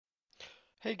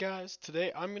Hey guys,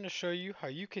 today I'm going to show you how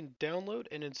you can download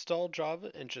and install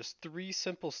Java in just 3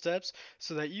 simple steps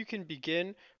so that you can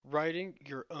begin writing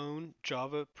your own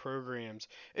Java programs.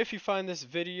 If you find this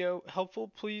video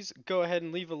helpful, please go ahead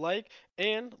and leave a like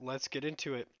and let's get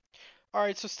into it.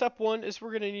 Alright, so step one is we're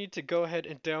going to need to go ahead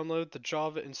and download the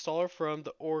Java installer from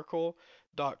the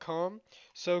oracle.com.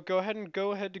 So go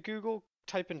ahead to Google,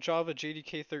 type in Java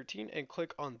JDK 13 and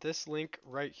click on this link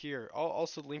right here. I'll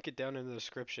also link it down in the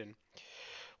description.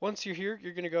 Once you're here,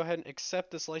 you're going to go ahead and accept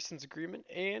this license agreement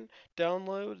and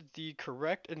download the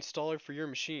correct installer for your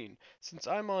machine. Since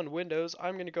I'm on Windows,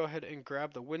 I'm going to go ahead and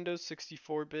grab the Windows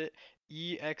 64-bit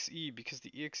EXE because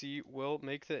the EXE will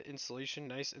make the installation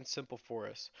nice and simple for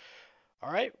us.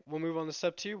 Alright, we'll move on to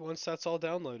step 2 once that's all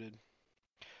downloaded.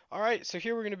 Alright, so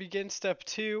here we're going to begin step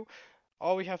 2.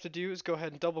 All we have to do is go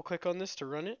ahead and double click on this to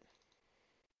run it.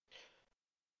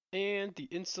 And the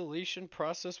installation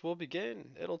process will begin.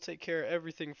 It'll take care of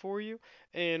everything for you.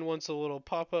 And once a little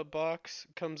pop-up box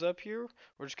comes up here,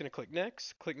 we're just going to click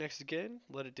next again,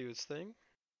 let it do its thing.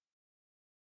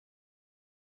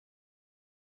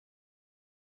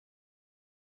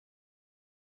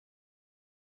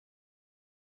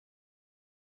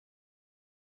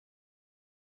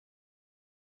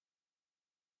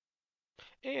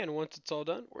 And once it's all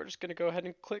done, we're just going to go ahead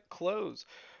and click close.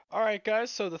 Alright guys,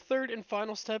 so the third and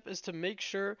final step is to make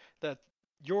sure that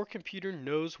your computer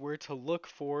knows where to look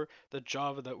for the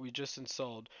Java that we just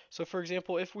installed. So for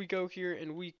example, if we go here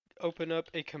and we open up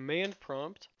a command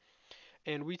prompt,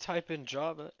 and we type in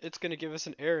Java, it's going to give us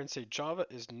an error and say Java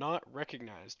is not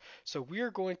recognized. So we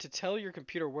are going to tell your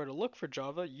computer where to look for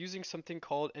Java using something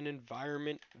called an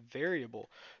environment variable.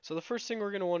 So the first thing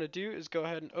we're going to want to do is go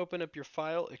ahead and open up your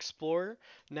File Explorer,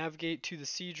 navigate to the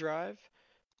C drive,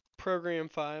 Program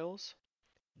Files,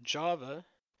 Java,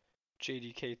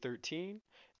 JDK 13,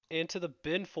 and to the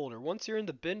bin folder. Once you're in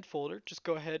the bin folder, just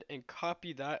go ahead and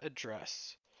copy that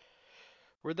address.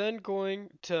 We're then going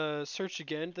to search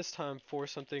again, this time for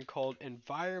something called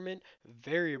environment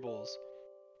variables.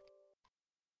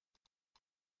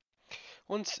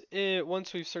 Once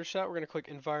we've searched that, we're going to click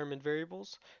environment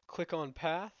variables, click on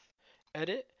path,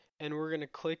 edit, and we're going to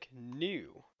click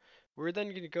new. We're then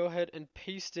going to go ahead and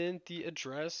paste in the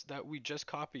address that we just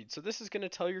copied. So this is going to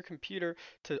tell your computer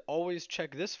to always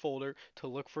check this folder to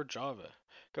look for Java.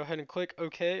 Go ahead and click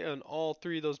OK on all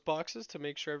 3 of those boxes to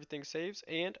make sure everything saves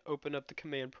and open up the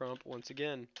command prompt once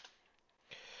again.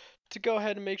 To go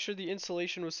ahead and make sure the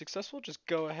installation was successful, just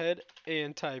go ahead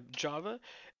and type Java.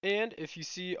 And if you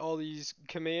see all these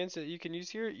commands that you can use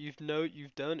here, you know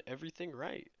you've done everything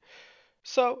right.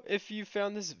 So, if you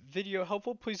found this video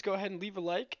helpful, please go ahead and leave a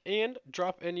like and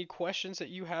drop any questions that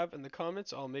you have in the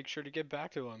comments. I'll make sure to get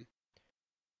back to them.